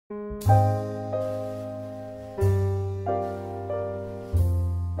Good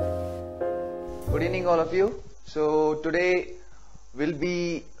evening all of you. So today we'll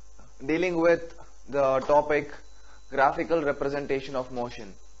be dealing with the topic graphical representation of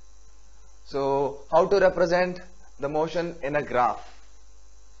motion. So how to represent the motion in a graph.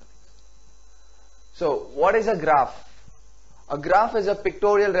 So what is a graph? A graph is a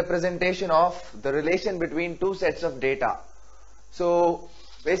pictorial representation of the relation between two sets of data. So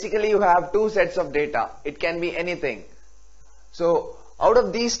basically you have two sets of data. It can be anything. So out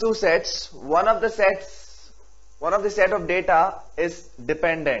of these two sets, one of the set of data is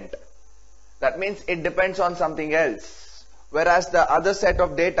dependent. That means it depends on something else, whereas the other set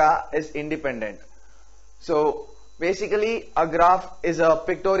of data is independent. So basically a graph is a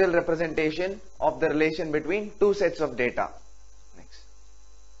pictorial representation of the relation between two sets of data. Next.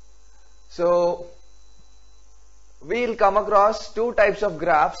 So we'll come across two types of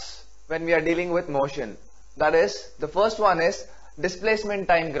graphs when we are dealing with motion. That is, the first one is displacement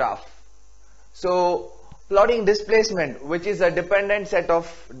time graph. So plotting displacement, which is a dependent set of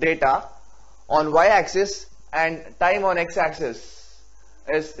data on y-axis and time on x-axis,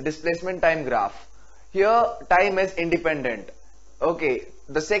 is displacement time graph. Here time is independent. Okay,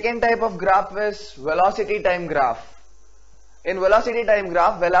 the second type of graph is velocity time graph. In velocity time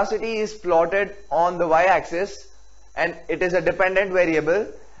graph, velocity is plotted on the y-axis and it is a dependent variable,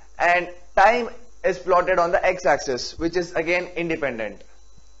 and time is plotted on the x-axis, which is again independent.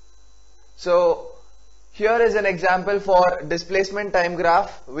 So here is an example for displacement time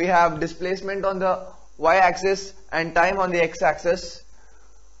graph. We have displacement on the y-axis and time on the x-axis.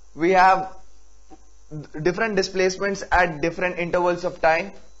 We have different displacements at different intervals of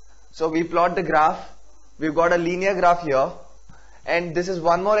time. So we plot the graph. We've got a linear graph here, and this is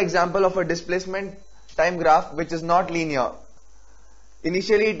one more example of a displacement time graph which is not linear.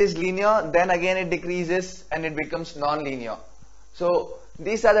 Initially it is linear, then again it decreases and it becomes non-linear. So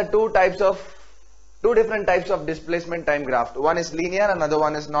these are the two different types of displacement time graph. One is linear, another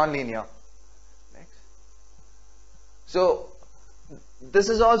one is non-linear. Next. So this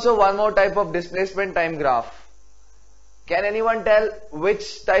is also one more type of displacement time graph. Can anyone tell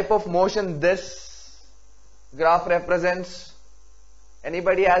which type of motion this graph represents?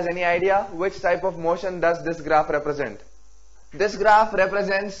 Anybody has any idea which type of motion does this graph represent? This graph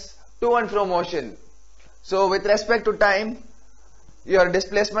represents to and fro motion. So with respect to time, your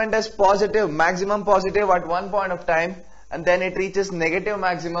displacement is positive, maximum positive at one point of time, and then it reaches negative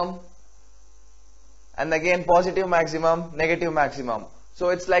maximum, and again positive maximum, negative maximum. So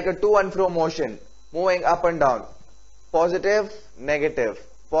it's like a to and fro motion, moving up and down. Positive, negative,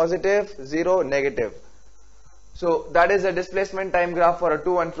 positive, zero, negative. So that is a displacement time graph for a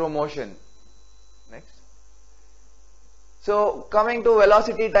to and fro motion. Next. So coming to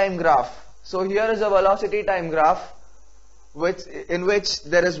velocity time graph. So here is a velocity time graph in which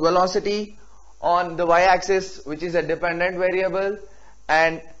there is velocity on the y-axis, which is a dependent variable,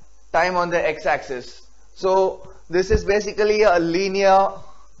 and time on the x-axis. So this is basically a linear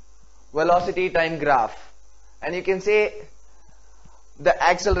velocity time graph, and you can say the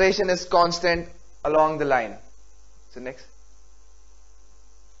acceleration is constant along the line. So next.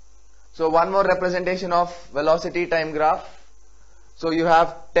 So one more representation of velocity time graph. So you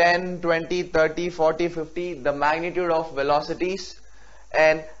have 10, 20, 30, 40, 50, the magnitude of velocities,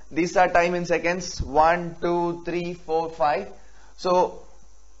 and these are time in seconds, 1, 2, 3, 4, 5. So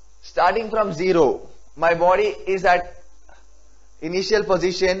starting from 0, my body is at initial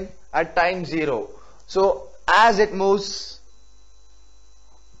position at time 0. So as it moves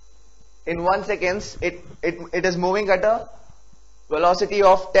in 1 second, it is moving at a velocity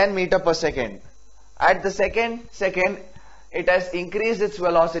of 10 meter per second. At the second, it has increased its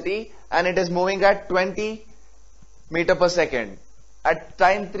velocity and it is moving at 20 meter per second. At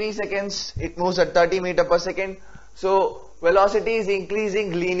time 3 seconds, it moves at 30 meter per second. So velocity is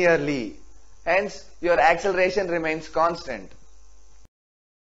increasing linearly. Hence, your acceleration remains constant.